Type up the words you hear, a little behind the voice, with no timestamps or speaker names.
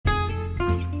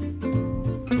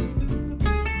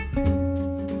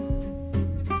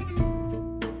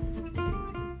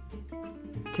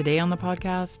Today on the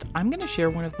podcast, I'm going to share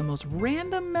one of the most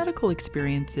random medical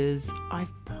experiences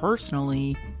I've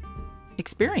personally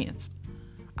experienced.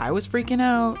 I was freaking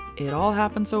out, it all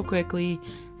happened so quickly,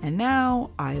 and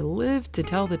now I live to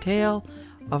tell the tale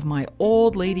of my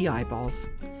old lady eyeballs.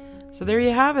 So there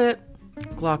you have it,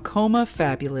 Glaucoma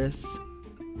Fabulous.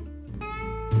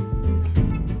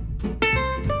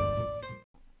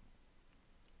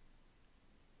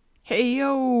 Hey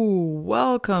yo,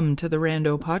 welcome to the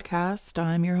Rando Podcast.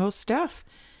 I'm your host, Steph.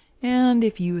 And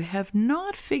if you have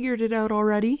not figured it out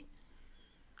already,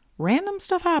 random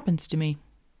stuff happens to me.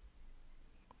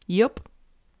 Yup,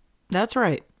 that's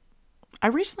right. I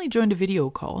recently joined a video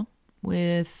call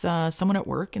with someone at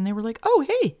work and they were like, "Oh,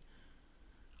 hey,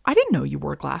 I didn't know you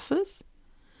wore glasses."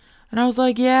 And I was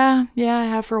like, yeah, I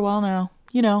have for a while now.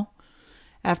 You know,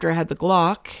 after I had the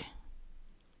Glock.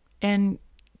 And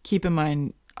keep in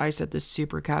mind, I said this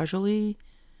super casually,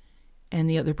 and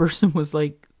the other person was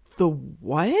like, "The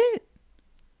what?"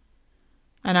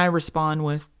 And I respond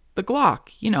with, "The Glock,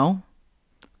 you know,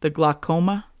 the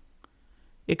glaucoma."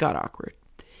 It got awkward.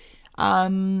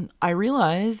 I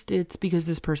realized it's because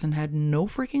this person had no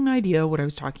freaking idea what I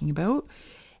was talking about,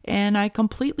 and I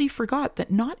completely forgot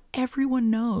that not everyone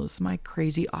knows my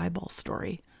crazy eyeball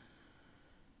story.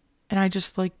 And I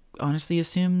just honestly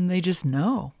assume they just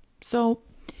know. So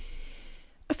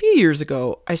a few years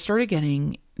ago, I started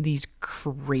getting these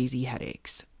crazy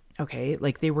headaches. Okay,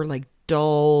 they were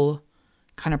dull,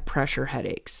 kind of pressure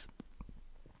headaches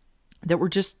that were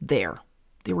just there.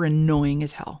 They were annoying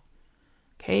as hell.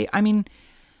 Okay, I mean,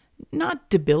 not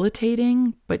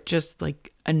debilitating, but just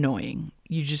annoying.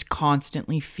 You just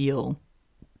constantly feel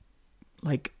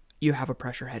like you have a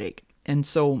pressure headache. And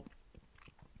so,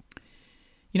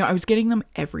 I was getting them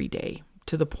every day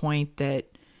to the point that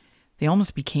they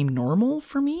almost became normal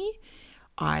for me.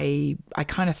 I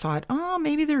kind of thought, oh,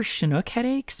 maybe there's Chinook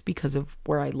headaches because of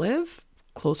where I live,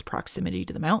 close proximity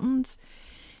to the mountains.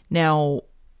 Now,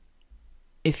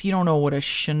 if you don't know what a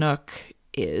Chinook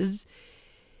is,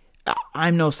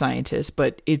 I'm no scientist,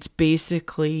 but it's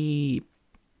basically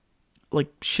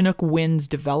Chinook winds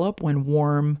develop when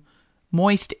warm,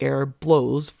 moist air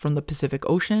blows from the Pacific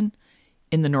Ocean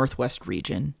in the Northwest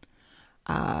region,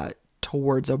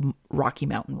 towards a Rocky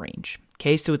Mountain range.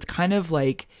 Okay, so it's kind of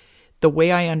the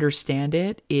way I understand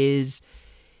it is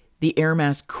the air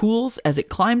mass cools as it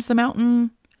climbs the mountain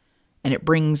and it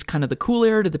brings kind of the cool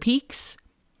air to the peaks.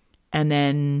 And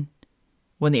then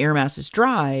when the air mass is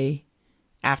dry,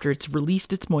 after it's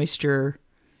released its moisture,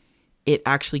 it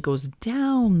actually goes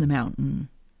down the mountain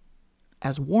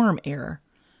as warm air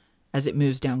as it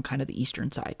moves down kind of the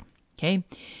eastern side. Okay,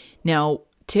 now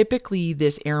typically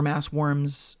this air mass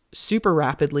warms super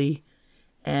rapidly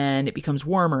and it becomes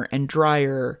warmer and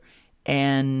drier,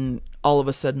 and all of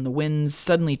a sudden the winds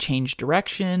suddenly change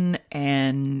direction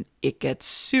and it gets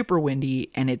super windy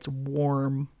and it's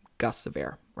warm gusts of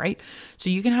air, right? So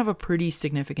you can have a pretty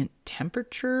significant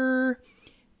temperature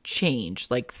change,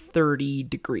 30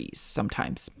 degrees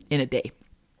sometimes in a day.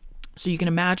 So you can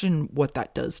imagine what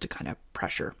that does to kind of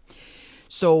pressure.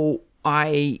 So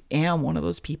I am one of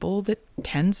those people that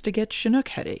tends to get Chinook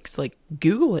headaches.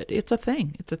 Google it. It's a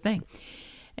thing.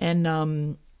 And,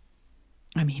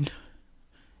 I mean,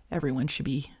 everyone should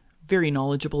be very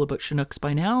knowledgeable about Chinooks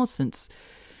by now, since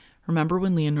remember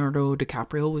when Leonardo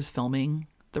DiCaprio was filming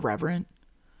The Revenant?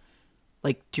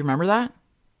 Do you remember that?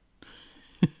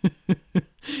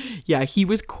 Yeah, he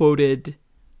was quoted.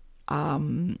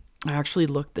 I actually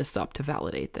looked this up to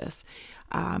validate this.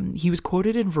 He was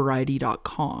quoted in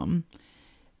Variety.com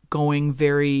going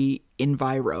very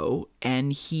enviro,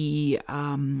 and he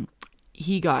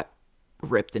got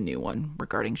ripped a new one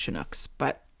regarding Chinooks,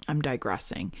 but I'm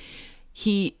digressing.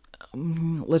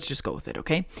 Let's just go with it,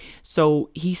 okay? So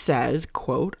he says,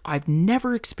 quote, "I've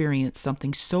never experienced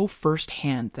something so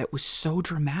firsthand that was so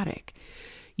dramatic.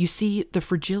 You see, the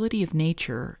fragility of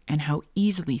nature and how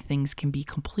easily things can be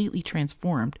completely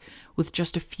transformed with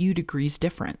just a few degrees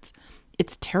difference.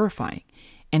 It's terrifying,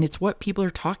 and it's what people are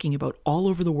talking about all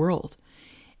over the world.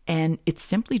 And it's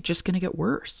simply just going to get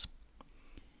worse."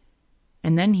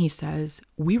 And then he says,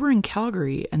 "We were in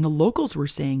Calgary and the locals were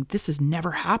saying this has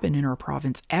never happened in our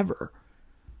province ever.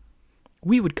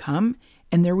 We would come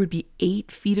and there would be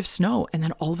 8 feet of snow, and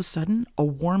then all of a sudden a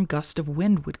warm gust of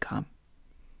wind would come."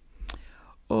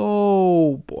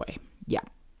 Oh boy. Yeah.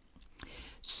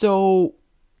 So,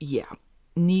 yeah,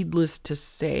 needless to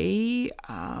say,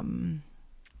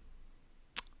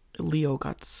 Leo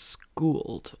got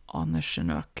schooled on the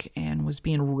Chinook and was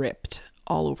being ripped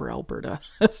all over Alberta,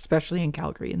 especially in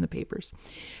Calgary in the papers.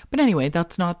 But anyway,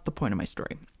 that's not the point of my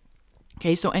story.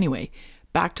 Okay, so anyway,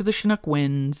 back to the Chinook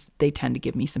winds, they tend to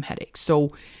give me some headaches.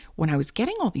 So when I was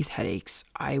getting all these headaches,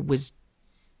 I was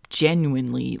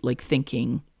genuinely like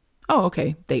thinking, oh,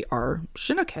 okay, they are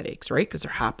Chinook headaches, right? Because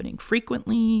they're happening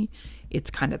frequently.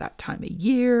 It's kind of that time of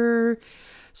year.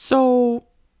 So,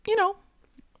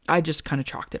 I just kind of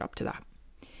chalked it up to that.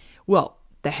 Well,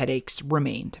 the headaches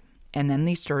remained, and then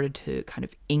they started to kind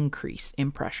of increase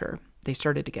in pressure. They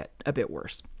started to get a bit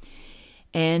worse.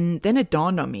 And then it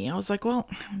dawned on me. I was like, well,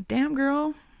 damn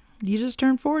girl, you just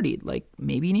turned 40. Like,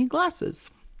 maybe you need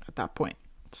glasses at that point.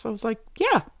 So I was like,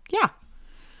 yeah.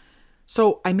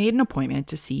 So I made an appointment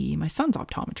to see my son's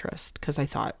optometrist because I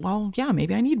thought, well, yeah,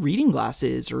 maybe I need reading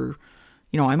glasses, or,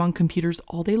 I'm on computers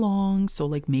all day long. So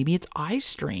like maybe it's eye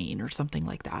strain or something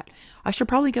like that. I should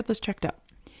probably get this checked out.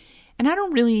 And I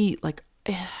don't really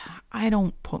I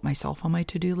don't put myself on my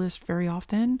to-do list very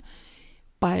often,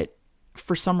 but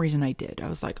for some reason I did. I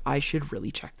was like, I should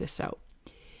really check this out.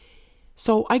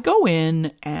 So I go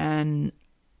in and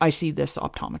I see this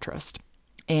optometrist,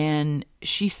 and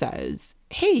she says,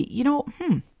 hey,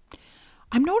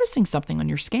 I'm noticing something on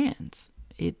your scans.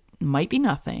 It might be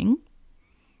nothing.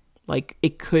 Like,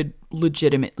 it could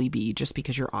legitimately be just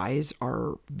because your eyes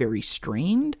are very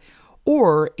strained,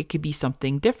 or it could be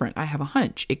something different. I have a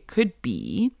hunch. It could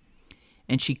be,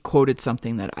 and she quoted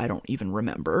something that I don't even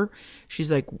remember.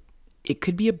 She's like, it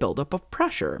could be a buildup of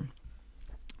pressure.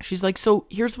 She's like, so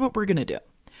here's what we're going to do.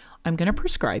 I'm going to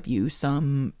prescribe you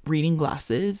some reading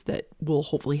glasses that will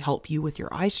hopefully help you with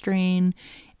your eye strain.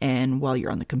 And while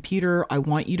you're on the computer, I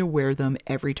want you to wear them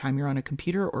every time you're on a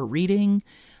computer or reading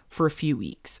for a few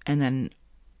weeks. And then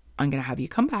I'm going to have you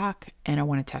come back and I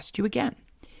want to test you again.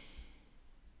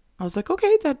 I was like,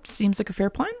 okay, that seems like a fair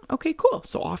plan. Okay, cool.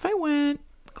 So off I went,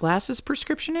 glasses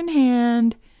prescription in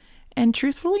hand. And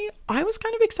truthfully, I was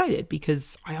kind of excited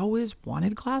because I always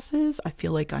wanted glasses. I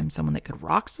feel like I'm someone that could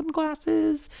rock some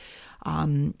glasses.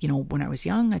 When I was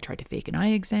young, I tried to fake an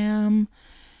eye exam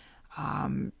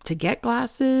to get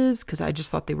glasses because I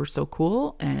just thought they were so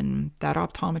cool. And that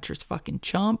optometrist fucking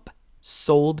chump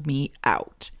sold me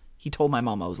out. He told my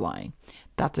mom I was lying.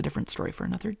 That's a different story for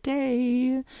another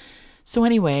day. So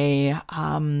anyway,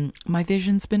 my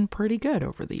vision's been pretty good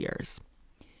over the years.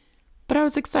 But I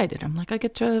was excited. I'm like, I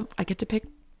get to pick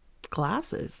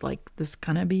glasses. Like, this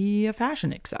gonna be a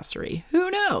fashion accessory. Who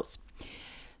knows?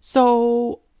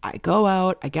 So I go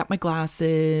out, I get my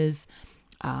glasses,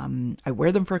 I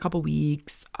wear them for a couple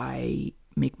weeks, I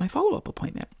make my follow-up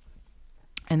appointment.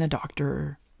 And the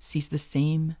doctor sees the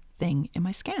same thing in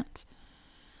my scans.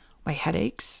 My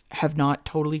headaches have not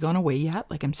totally gone away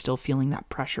yet. Like, I'm still feeling that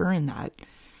pressure and that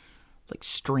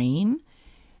strain.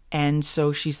 And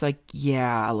so she's like,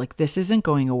 yeah, this isn't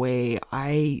going away.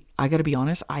 I got to be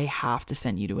honest, I have to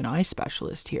send you to an eye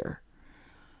specialist here.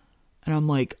 And I'm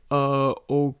like,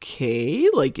 okay.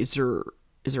 Is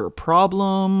there a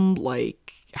problem?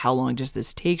 How long does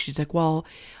this take? She's like, well,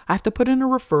 I have to put in a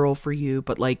referral for you,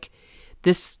 but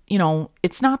this,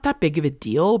 it's not that big of a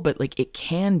deal, but it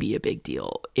can be a big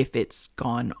deal if it's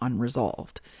gone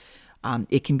unresolved.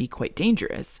 It can be quite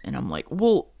dangerous. And I'm like,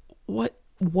 well, what?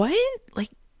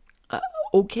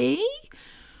 Okay.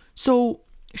 So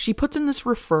she puts in this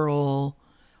referral.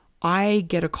 I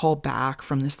get a call back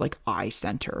from this eye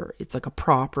center. It's a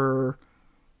proper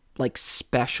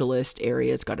specialist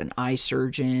area. It's got an eye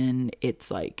surgeon. It's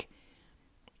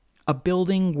a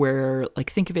building where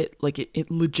think of it it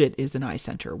legit is an eye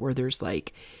center where there's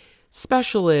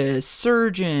specialists,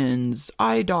 surgeons,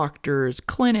 eye doctors,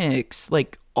 clinics,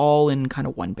 all in kind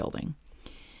of one building.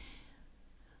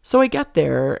 So I get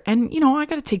there and, I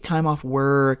got to take time off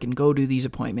work and go do these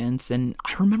appointments. And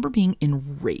I remember being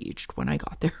enraged when I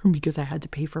got there because I had to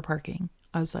pay for parking.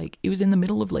 I was it was in the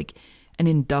middle of an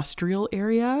industrial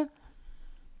area.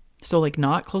 So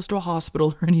not close to a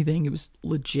hospital or anything. It was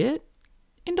legit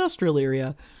industrial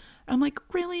area. I'm like,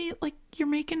 really? You're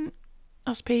making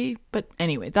us pay? But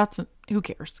anyway, who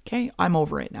cares? Okay. I'm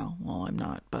over it now. Well, I'm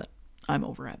not, but I'm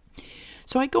over it.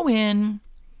 So I go in.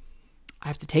 I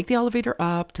have to take the elevator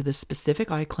up to this specific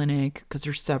eye clinic because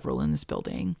there's several in this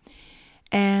building.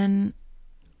 And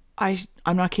I'm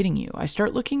not kidding you. I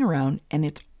start looking around and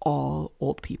it's all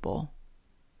old people.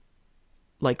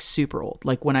 Super old.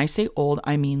 When I say old,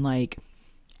 I mean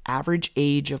average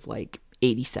age of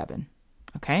 87.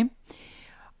 Okay?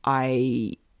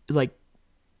 I'm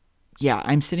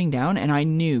sitting down and I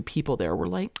knew people there were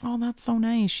oh, that's so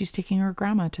nice. She's taking her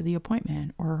grandma to the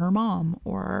appointment, or her mom,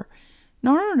 or...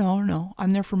 No.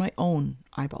 I'm there for my own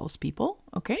eyeballs, people.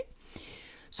 Okay.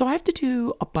 So I have to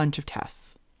do a bunch of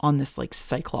tests on this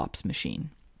Cyclops machine.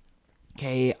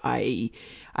 Okay. I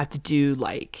have to do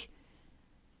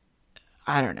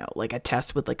I don't know, like a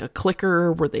test with like a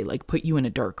clicker where they like put you in a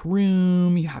dark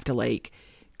room. You have to like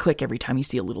click every time you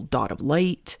see a little dot of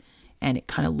light, and it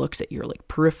kind of looks at your like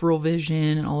peripheral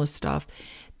vision and all this stuff.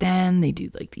 Then they do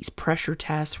like these pressure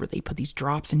tests where they put these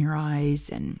drops in your eyes,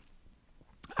 and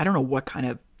I don't know what kind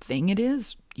of thing it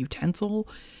is, utensil,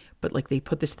 but like they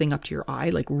put this thing up to your eye,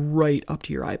 like right up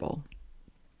to your eyeball,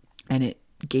 and it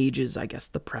gauges, I guess,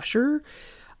 the pressure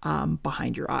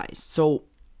behind your eyes. So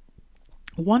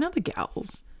one of the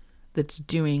gals that's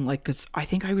doing like, because I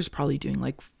think I was probably doing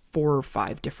like 4 or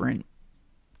 5 different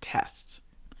tests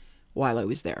while I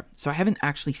was there. So I haven't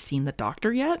actually seen the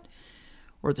doctor yet,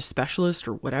 or the specialist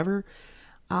or whatever.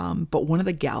 But one of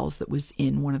the gals that was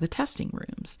in one of the testing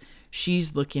rooms,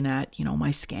 she's looking at, you know,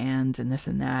 my scans and this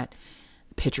and that,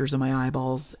 pictures of my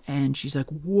eyeballs. And she's like,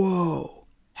 whoa,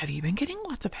 have you been getting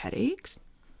lots of headaches?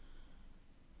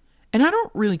 And I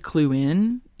don't really clue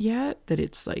in yet that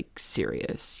it's like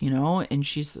serious, you know? And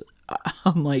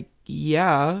I'm like,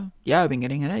 yeah, I've been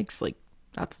getting headaches. Like,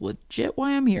 that's legit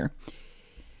why I'm here.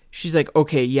 She's like,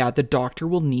 okay, yeah, the doctor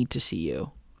will need to see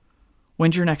you.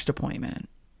 When's your next appointment?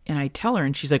 And I tell her,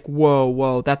 and she's like,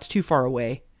 whoa, that's too far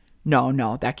away.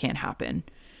 No, that can't happen.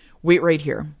 Wait right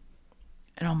here.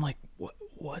 And I'm like,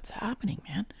 what's happening,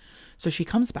 man? So she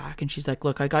comes back and she's like,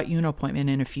 look, I got you an appointment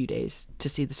in a few days to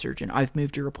see the surgeon. I've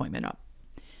moved your appointment up.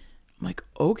 I'm like,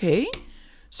 okay.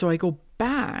 So I go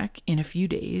back in a few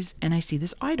days and I see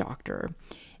this eye doctor,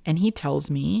 and he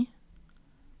tells me,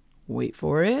 wait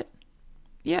for it.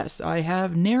 Yes, I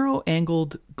have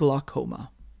narrow-angled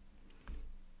glaucoma.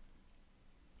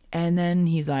 And then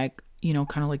he's like, you know,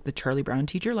 kind of like the Charlie Brown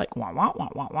teacher, like, wah, wah, wah,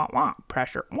 wah, wah, wah,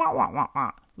 pressure, wah, wah, wah,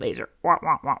 wah, laser, wah,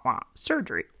 wah, wah, wah,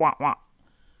 surgery, wah, wah.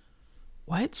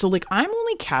 What? So, like, I'm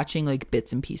only catching, like,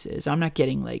 bits and pieces. I'm not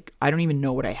getting, like, I don't even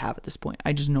know what I have at this point.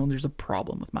 I just know there's a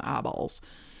problem with my eyeballs.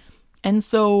 And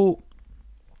so,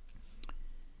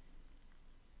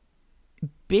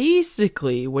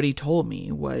 basically, what he told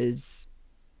me was,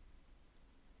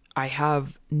 I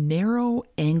have narrow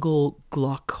angle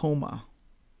glaucoma.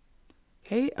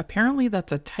 Okay, apparently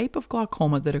that's a type of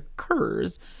glaucoma that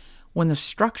occurs when the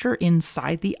structure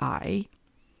inside the eye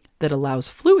that allows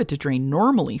fluid to drain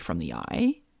normally from the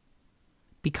eye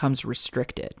becomes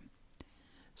restricted.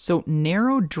 So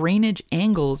narrow drainage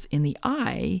angles in the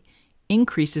eye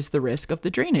increases the risk of the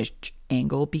drainage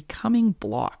angle becoming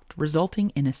blocked, resulting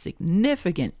in a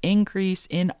significant increase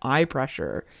in eye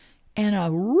pressure and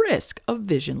a risk of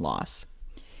vision loss.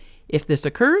 If this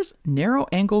occurs, narrow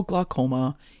angle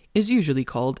glaucoma is usually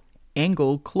called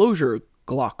angle closure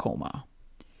glaucoma.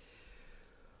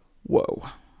 Whoa.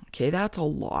 Okay, that's a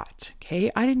lot.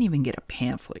 Okay, I didn't even get a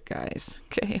pamphlet, guys.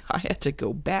 Okay, I had to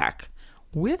go back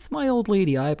with my old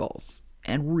lady eyeballs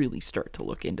and really start to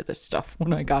look into this stuff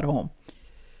when I got home.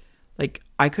 Like,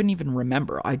 I couldn't even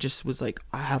remember. I just was like,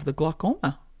 I have the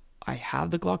glaucoma.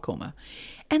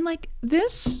 And like,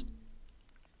 this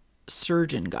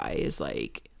surgeon guy is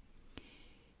like,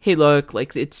 hey, look,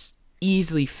 like, it's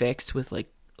easily fixed with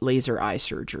like laser eye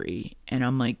surgery. And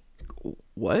I'm like,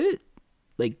 what?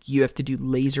 Like, you have to do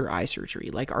laser eye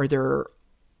surgery? Like,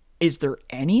 is there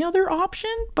any other option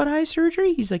but eye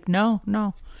surgery? He's like, no.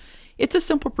 It's a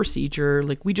simple procedure.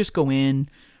 Like, we just go in,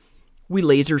 we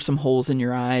laser some holes in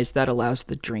your eyes. That allows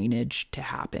the drainage to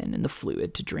happen and the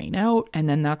fluid to drain out. And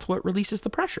then that's what releases the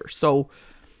pressure. So,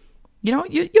 you know,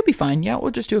 you'll be fine. Yeah,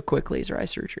 we'll just do a quick laser eye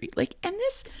surgery. Like, and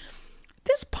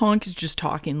this punk is just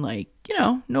talking like, you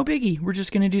know, no biggie. We're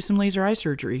just going to do some laser eye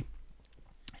surgery.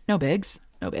 No bigs.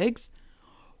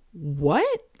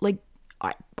 What? Like,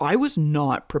 I was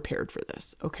not prepared for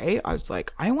this, okay? I was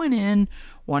like, I went in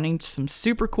wanting some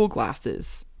super cool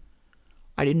glasses.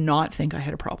 I did not think I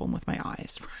had a problem with my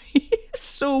eyes, right?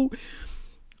 So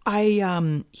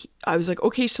I was like,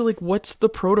 okay, so like, what's the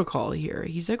protocol here?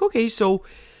 He's like, okay, so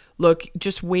look,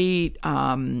 just wait.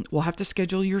 We'll have to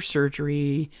schedule your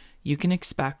surgery. You can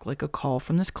expect like a call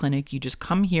from this clinic. You just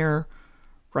come here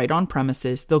right on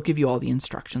premises. They'll give you all the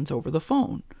instructions over the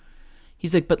phone.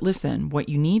 He's like, but listen, what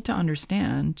you need to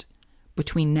understand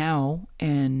between now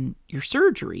and your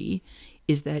surgery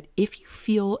is that if you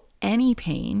feel any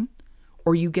pain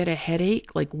or you get a headache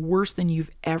like worse than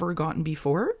you've ever gotten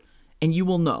before, and you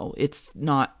will know it's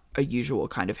not a usual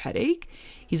kind of headache,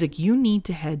 he's like, you need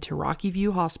to head to Rocky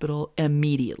View Hospital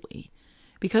immediately,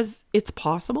 because it's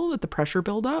possible that the pressure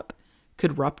buildup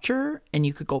could rupture and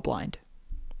you could go blind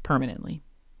permanently.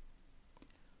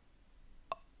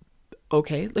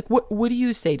 Okay, like what do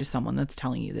you say to someone that's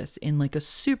telling you this in like a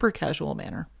super casual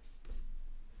manner?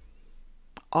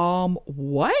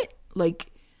 What?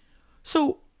 Like,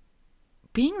 so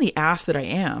being the ass that I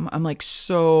am, I'm like,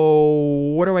 so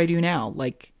what do I do now?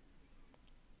 Like,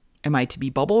 Am I to be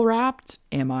bubble wrapped?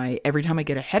 Am I, every time I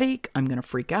get a headache, I'm going to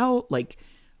freak out? Like,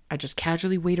 I just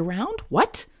casually wait around?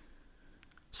 What?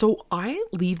 So I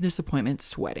leave this appointment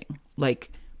sweating,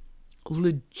 like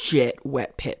legit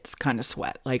wet pits kind of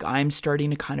sweat. Like I'm starting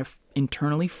to kind of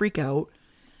internally freak out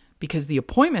because the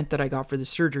appointment that I got for the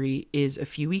surgery is a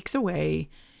few weeks away.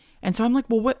 And so I'm like,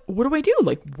 well, what do I do?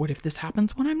 Like, what if this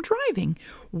happens when I'm driving?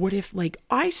 What if like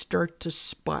I start to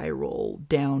spiral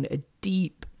down a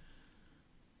deep,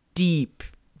 deep,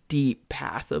 deep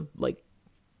path of like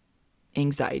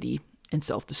anxiety and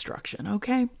self-destruction?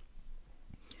 Okay.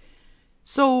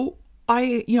 So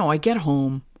I get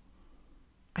home,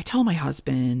 I tell my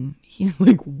husband, he's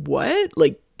like, what?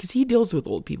 Like, cause he deals with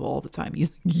old people all the time. He's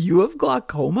like, you have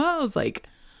glaucoma? I was like,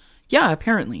 yeah,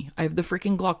 apparently I have the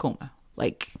freaking glaucoma.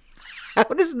 Like, how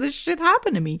does this shit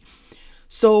happen to me?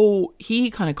 So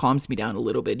he kind of calms me down a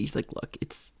little bit. He's like, look,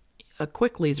 it's a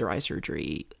quick laser eye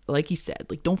surgery. Like he said,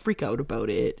 like, don't freak out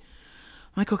about it.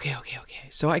 I'm like, okay.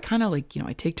 So I kind of like,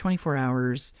 I take 24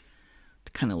 hours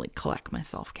to kind of like collect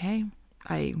myself. Okay.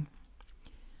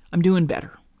 I'm doing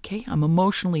better, okay? I'm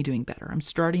emotionally doing better. I'm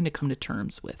starting to come to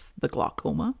terms with the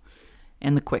glaucoma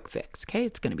and the quick fix, okay?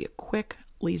 It's going to be a quick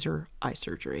laser eye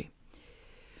surgery.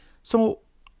 So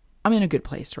I'm in a good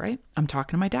place, right? I'm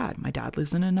talking to my dad. My dad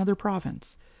lives in another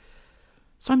province.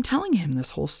 So I'm telling him this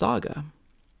whole saga,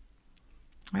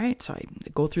 right? So I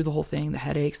go through the whole thing, the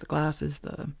headaches, the glasses,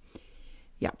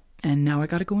 yeah. And now I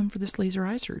got to go in for this laser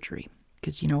eye surgery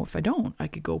because, if I don't, I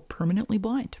could go permanently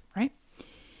blind, right?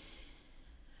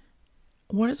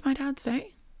 What does my dad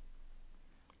say?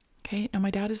 Okay, now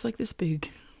my dad is like this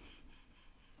big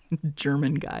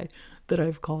German guy that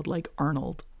I've called like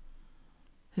Arnold.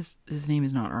 His name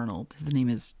is not Arnold. His name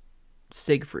is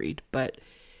Siegfried, but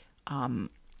I've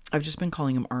just been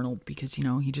calling him Arnold because,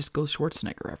 he just goes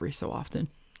Schwarzenegger every so often.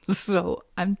 So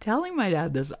I'm telling my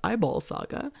dad this eyeball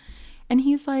saga, and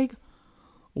he's like,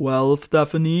 well,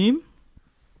 Stephanie,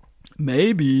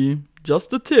 maybe,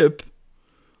 just a tip.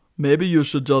 Maybe you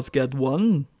should just get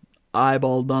one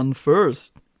eyeball done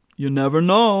first. You never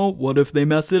know. What if they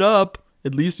mess it up?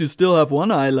 At least you still have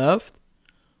one eye left.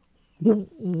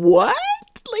 What?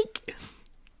 Like,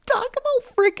 talk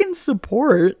about freaking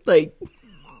support. Like,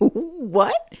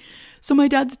 what? So my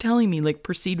dad's telling me, like,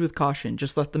 proceed with caution.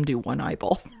 Just let them do one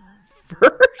eyeball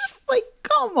first. Like,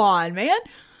 come on, man.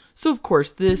 So, of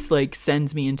course, this, like,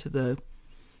 sends me into the,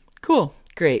 cool,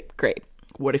 great.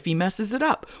 What if he messes it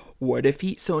up?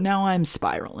 So now I'm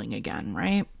spiraling again,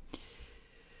 right?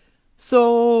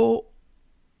 So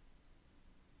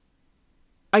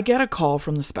I get a call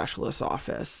from the specialist's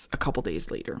office a couple days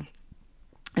later.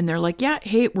 And they're like, yeah,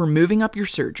 hey, we're moving up your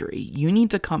surgery. You need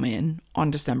to come in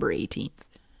on December 18th.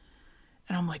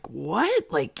 And I'm like, what?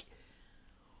 Like,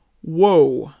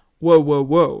 whoa.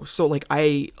 So like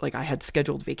I had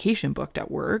scheduled vacation booked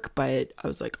at work, but I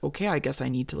was like, okay, I guess I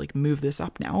need to like move this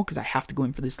up now because I have to go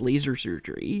in for this laser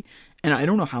surgery. And I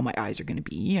don't know how my eyes are going to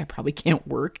be. I probably can't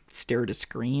work, stare at a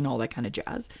screen, all that kind of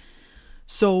jazz.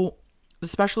 So the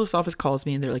specialist office calls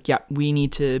me and they're like, yeah, we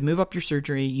need to move up your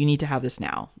surgery. You need to have this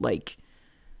now. Like,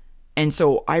 and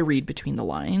so I read between the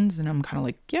lines and I'm kind of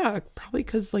like, yeah, probably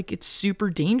because like it's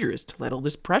super dangerous to let all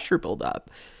this pressure build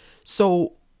up.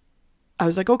 So I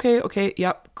was like, okay,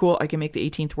 yep, cool. I can make the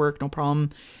 18th work, no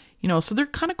problem. So they're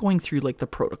kind of going through like the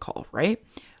protocol, right?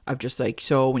 Of just like,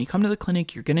 so when you come to the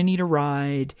clinic, you're going to need a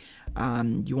ride.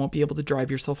 You won't be able to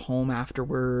drive yourself home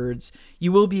afterwards.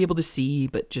 You will be able to see,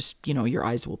 but just, your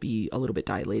eyes will be a little bit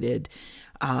dilated.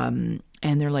 And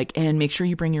they're like, and make sure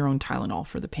you bring your own Tylenol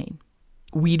for the pain.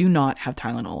 We do not have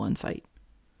Tylenol on site.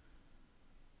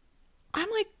 I'm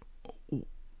like,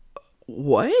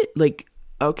 what? Like,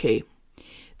 okay.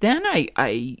 Then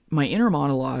my inner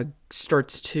monologue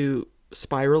starts to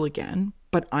spiral again,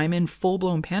 but I'm in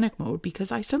full-blown panic mode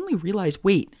because I suddenly realize,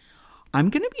 wait,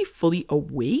 I'm going to be fully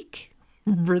awake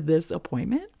for this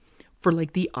appointment for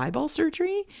like the eyeball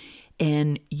surgery,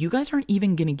 and you guys aren't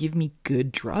even going to give me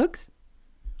good drugs?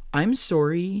 I'm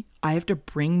sorry, I have to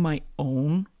bring my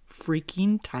own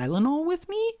freaking Tylenol with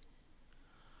me?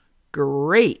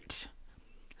 Great.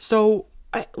 So,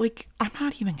 I'm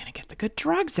not even going to get the good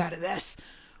drugs out of this.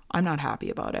 I'm not happy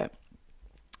about it.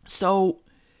 So,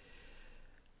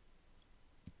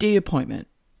 day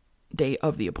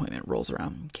of the appointment rolls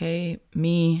around. Okay.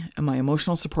 Me and my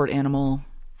emotional support animal,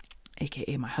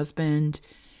 aka my husband,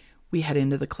 we head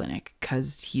into the clinic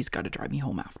because he's got to drive me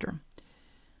home after.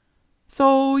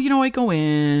 So, I go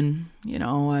in,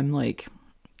 I'm like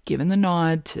giving the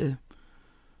nod to,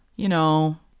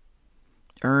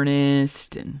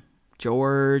 Ernest and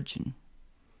George and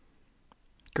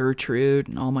Gertrude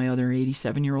and all my other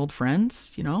 87-year-old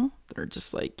friends, that are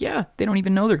just like, yeah, they don't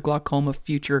even know their glaucoma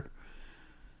future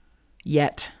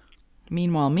yet.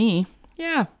 Meanwhile, me,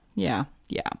 yeah.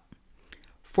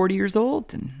 40 years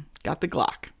old and got the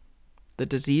Glauc, the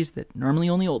disease that normally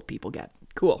only old people get.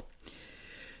 Cool.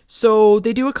 So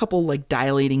they do a couple like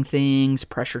dilating things,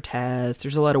 pressure tests.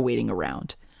 There's a lot of waiting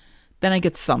around. Then I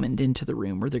get summoned into the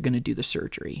room where they're going to do the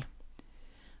surgery.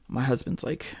 My husband's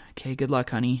like, okay, good luck,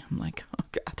 honey. I'm like, oh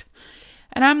God.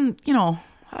 And I'm,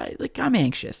 I'm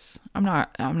anxious. I'm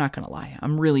not going to lie.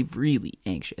 I'm really, really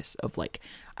anxious of like,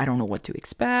 I don't know what to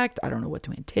expect. I don't know what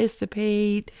to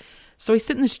anticipate. So I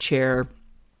sit in this chair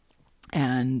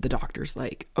and the doctor's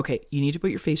like, okay, you need to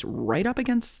put your face right up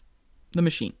against the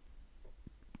machine.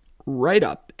 Right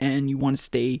up. And you want to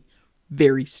stay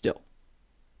very still.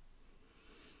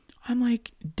 I'm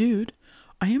like, dude,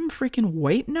 I am freaking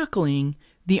white knuckling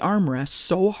the armrest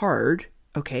so hard,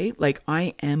 okay? Like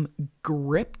I am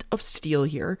gripped of steel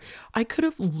here. I could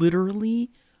have literally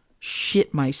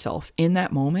shit myself in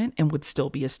that moment and would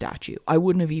still be a statue. I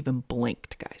wouldn't have even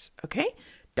blinked, guys, okay?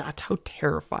 That's how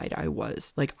terrified I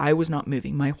was. Like I was not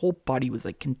moving. My whole body was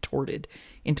like contorted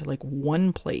into like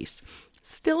one place,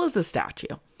 still as a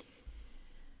statue.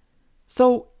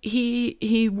 So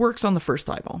he works on the first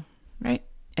eyeball, right?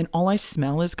 And all I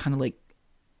smell is kind of like,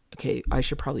 okay, I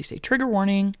should probably say trigger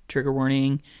warning.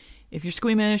 If you're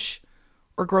squeamish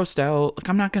or grossed out, like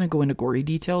I'm not going to go into gory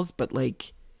details, but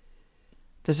like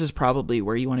this is probably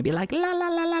where you want to be like la la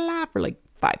la la la for like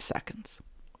 5 seconds.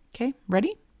 Okay,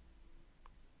 ready?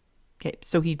 Okay,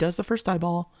 so he does the first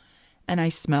eyeball and I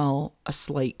smell a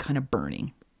slight kind of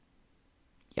burning.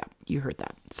 Yeah, you heard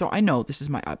that. So I know this is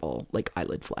my eyeball, like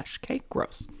eyelid flesh. Okay,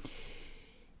 gross.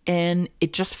 And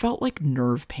it just felt like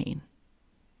nerve pain.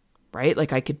 Right?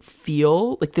 Like I could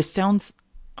feel, like this sounds,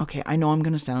 okay, I know I'm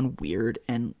going to sound weird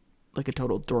and like a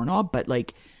total doorknob, but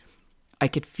like I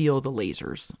could feel the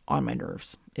lasers on my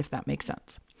nerves, if that makes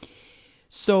sense.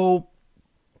 So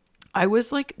I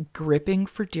was like gripping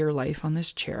for dear life on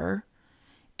this chair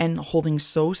and holding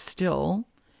so still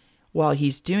while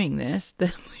he's doing this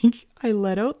that like I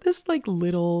let out this like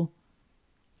little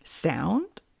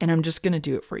sound, and I'm just going to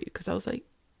do it for you because I was like,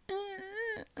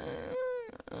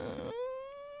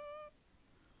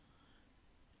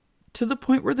 to the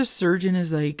point where the surgeon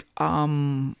is like,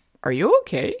 are you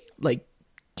okay? Like,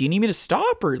 do you need me to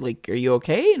stop or like, are you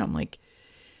okay? And I'm like,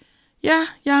 yeah,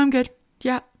 I'm good.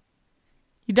 Yeah.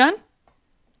 You done?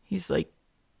 He's like,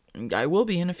 I will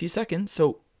be in a few seconds.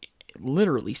 So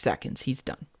literally seconds, he's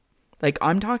done. Like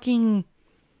I'm talking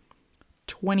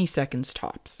 20 seconds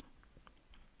tops.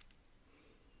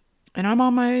 And I'm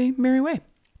on my merry way.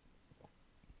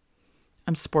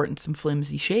 I'm sporting some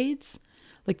flimsy shades.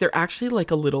 Like they're actually like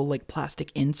a little like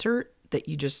plastic insert that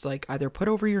you just like either put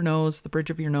over your nose, the bridge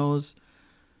of your nose,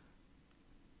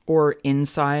 or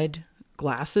inside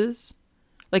glasses.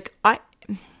 Like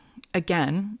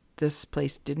again, this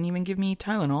place didn't even give me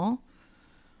Tylenol.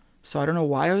 So I don't know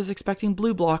why I was expecting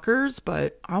blue blockers,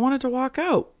 but I wanted to walk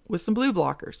out with some blue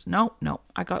blockers. No.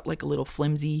 I got like a little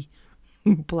flimsy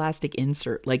plastic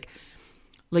insert. Like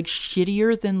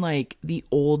shittier than like the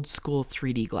old school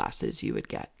 3D glasses you would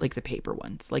get, like the paper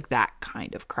ones, like that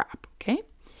kind of crap. Okay.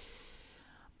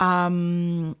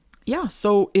 Yeah.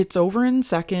 So it's over in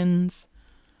seconds,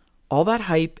 all that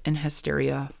hype and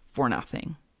hysteria for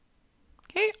nothing.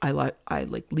 Okay. I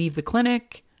like leave the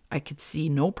clinic. I could see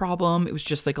no problem. It was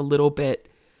just like a little bit,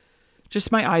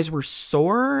 just my eyes were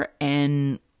sore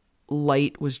and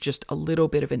light was just a little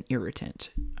bit of an irritant.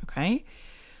 Okay.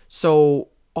 So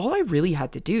all I really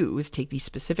had to do was take these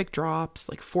specific drops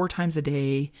like 4 times a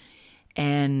day,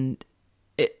 and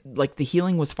it like the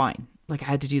healing was fine. Like I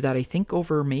had to do that, I think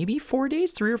over maybe 4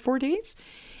 days, 3 or 4 days.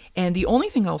 And the only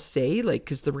thing I'll say, like,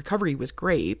 cause the recovery was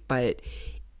great, but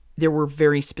there were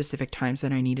very specific times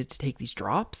that I needed to take these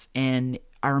drops. And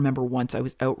I remember once I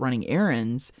was out running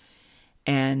errands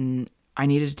and I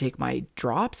needed to take my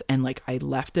drops and like I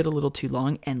left it a little too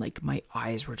long and like my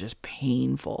eyes were just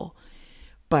painful.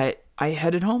 But I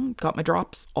headed home, got my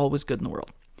drops, all was good in the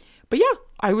world. But yeah,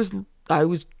 I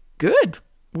was good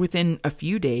within a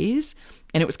few days.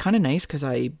 And it was kind of nice because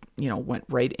I, went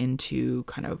right into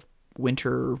kind of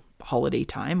winter holiday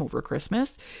time over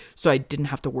Christmas. So I didn't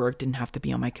have to work, didn't have to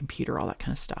be on my computer, all that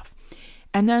kind of stuff.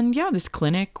 And then, yeah, this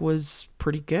clinic was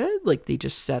pretty good. Like they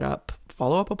just set up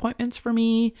follow-up appointments for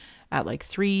me at like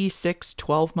 3, 6,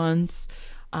 12 months.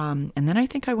 And then I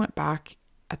think I went back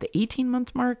at the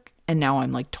 18-month mark. And now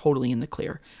I'm like totally in the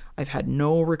clear. I've had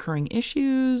no recurring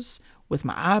issues with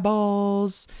my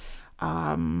eyeballs.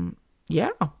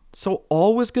 Yeah. So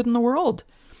all was good in the world.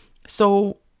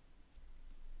 So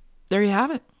there you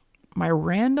have it. My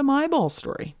random eyeball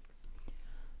story.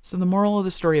 So the moral of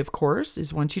the story, of course,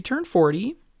 is once you turn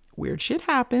 40, weird shit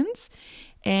happens.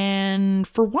 And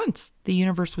for once, the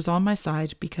universe was on my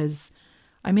side because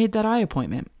I made that eye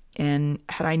appointment. And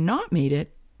had I not made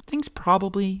it, things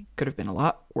probably could have been a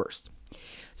lot worse.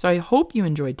 So I hope you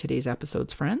enjoyed today's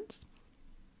episodes, friends.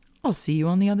 I'll see you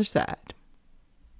on the other side.